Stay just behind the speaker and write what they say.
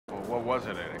What was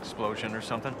it, an explosion or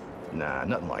something? Nah,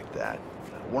 nothing like that.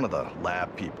 One of the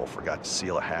lab people forgot to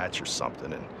seal a hatch or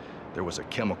something, and there was a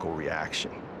chemical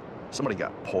reaction. Somebody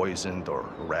got poisoned or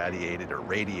irradiated or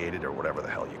radiated or whatever the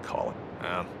hell you call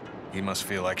it. He must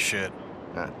feel like shit.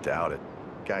 I doubt it.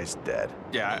 Guy's dead.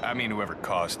 Yeah, I mean whoever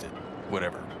caused it.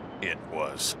 Whatever it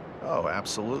was. Oh,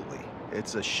 absolutely.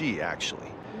 It's a she,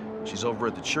 actually. She's over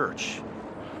at the church.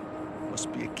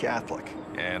 Must be a Catholic.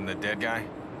 And the dead guy?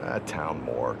 Town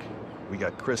morgue. We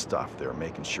got Christoph there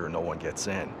making sure no one gets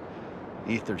in.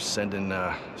 Ether's sending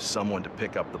someone to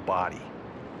pick up the body.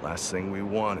 Last thing we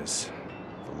want is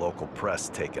the local press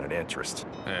taking an interest.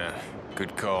 Yeah,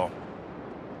 good call.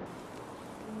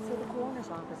 So the coroner's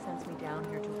office sends me down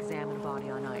here to examine a body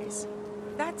on ice.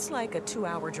 That's like a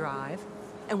 2-hour drive.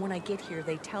 And when I get here,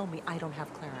 they tell me I don't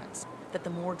have clearance, that the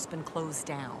morgue's been closed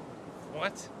down.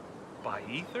 What? By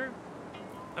Ether?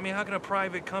 I mean, how can a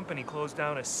private company close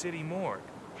down a city morgue?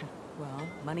 Well,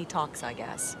 money talks, I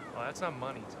guess. Well, that's not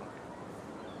money talk.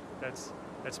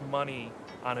 That's money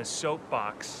on a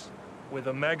soapbox with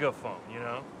a megaphone, you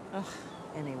know? Ugh.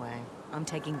 Anyway, I'm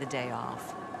taking the day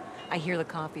off. I hear the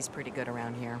coffee's pretty good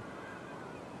around here.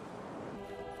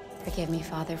 Forgive me,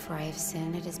 Father, for I have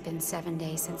sinned. It has been 7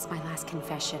 days since my last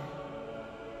confession.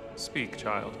 Speak,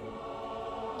 child.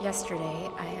 Yesterday,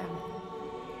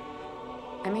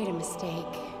 I made a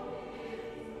mistake.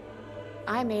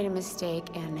 I made a mistake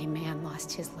and a man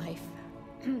lost his life.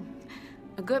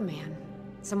 A good man.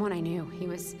 Someone I knew.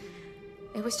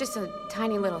 It was just a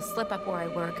tiny little slip-up where I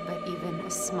work, but even a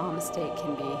small mistake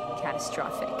can be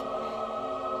catastrophic.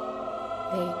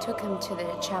 They took him to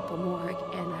the chapel morgue,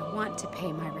 and I want to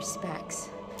pay my respects.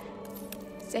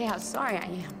 Say how sorry I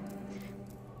am.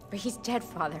 But he's dead,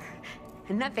 Father,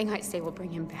 and nothing I say will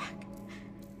bring him back.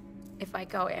 If I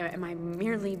go, am I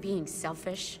merely being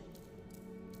selfish?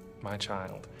 My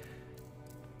child.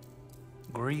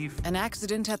 Grief. An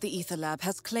accident at the Ether Lab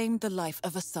has claimed the life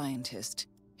of a scientist.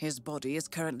 His body is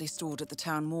currently stored at the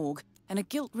town morgue, and a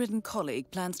guilt-ridden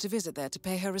colleague plans to visit there to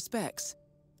pay her respects.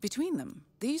 Between them,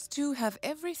 these two have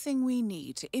everything we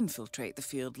need to infiltrate the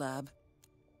field lab.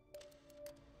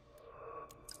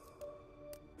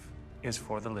 Is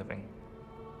for the living,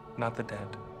 not the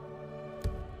dead.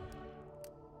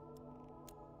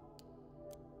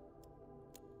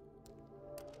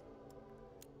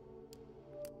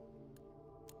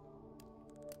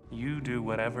 You do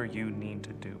whatever you need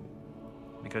to do,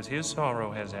 because his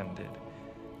sorrow has ended,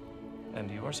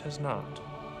 and yours has not.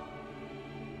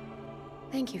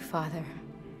 Thank you, Father.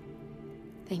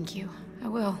 Thank you. I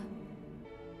will.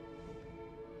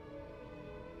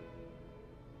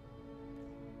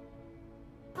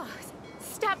 Oh,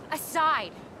 step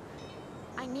aside!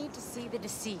 I need to see the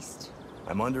deceased.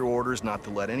 I'm under orders not to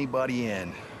let anybody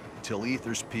in until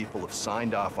Ether's people have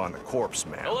signed off on the corpse,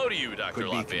 ma'am. Hello to you, Dr.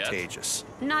 Lafayette. Could be contagious.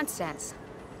 Nonsense.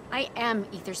 I am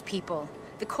Ether's people.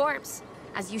 The corpse,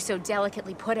 as you so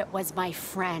delicately put it, was my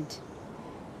friend.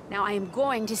 Now I am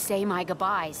going to say my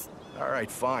goodbyes. All right,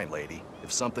 fine, lady.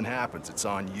 If something happens, it's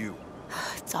on you.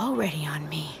 It's already on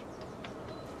me.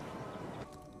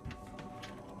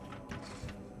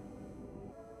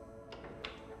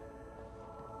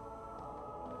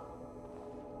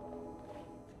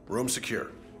 Room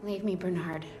secure. Leave me,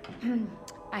 Bernard.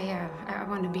 I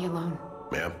want to be alone.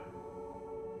 Ma'am?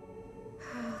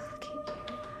 Look at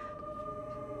you.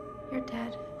 You're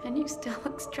dead, and you still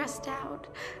look stressed out.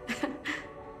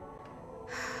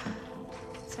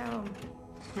 So,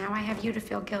 now I have you to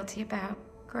feel guilty about.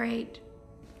 Great.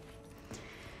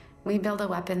 We build a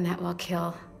weapon that will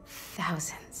kill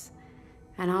thousands,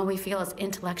 and all we feel is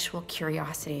intellectual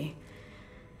curiosity.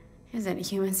 Isn't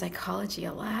human psychology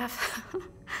a laugh?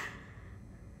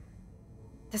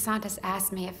 De Santis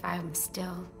asked me if I'm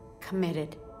still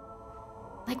committed.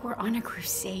 Like we're on a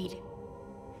crusade.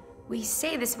 We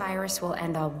say this virus will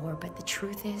end all war, but the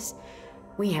truth is,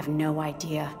 we have no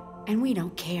idea, and we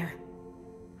don't care.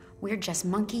 We're just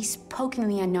monkeys poking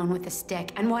the unknown with a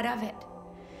stick, and what of it?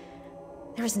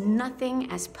 There's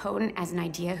nothing as potent as an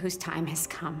idea whose time has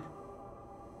come.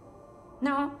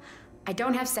 No, I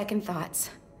don't have second thoughts.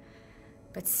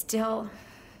 But still,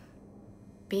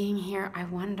 being here, I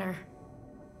wonder.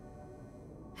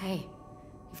 Hey,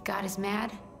 if God is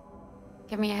mad,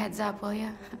 give me a heads up, will you?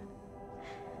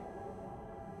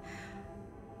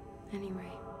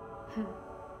 Anyway,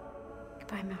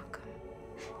 goodbye, Malcolm.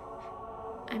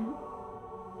 I'm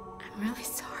really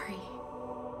sorry.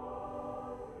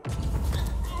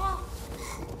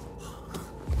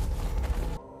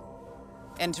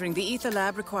 Entering the Ether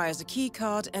Lab requires a key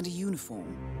card and a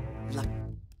uniform.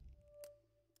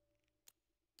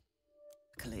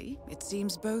 Luckily, it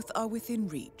seems both are within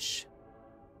reach.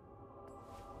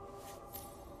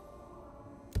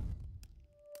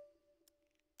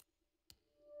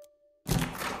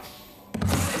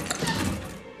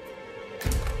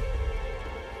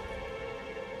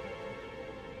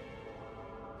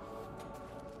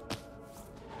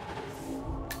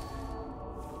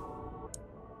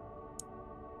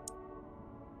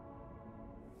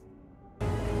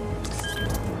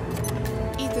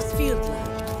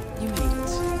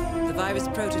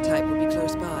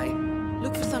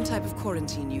 some type of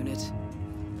quarantine unit.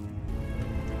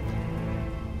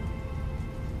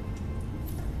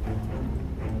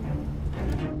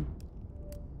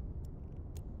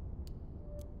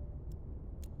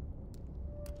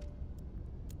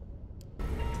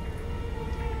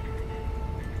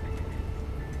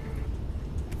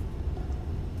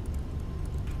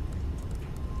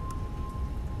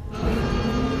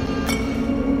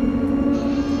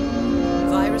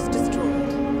 Virus destroyed.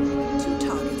 2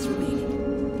 targets remaining.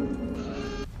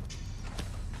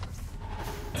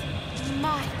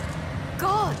 My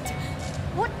God!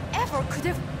 Whatever could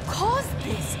have caused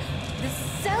this? The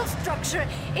cell structure,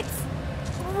 it's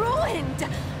ruined!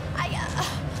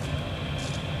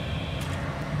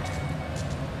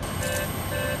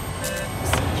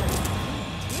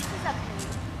 This is a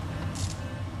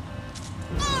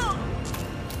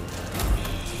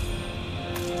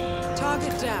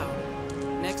Target down.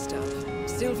 Next up,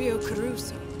 Silvio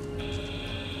Caruso.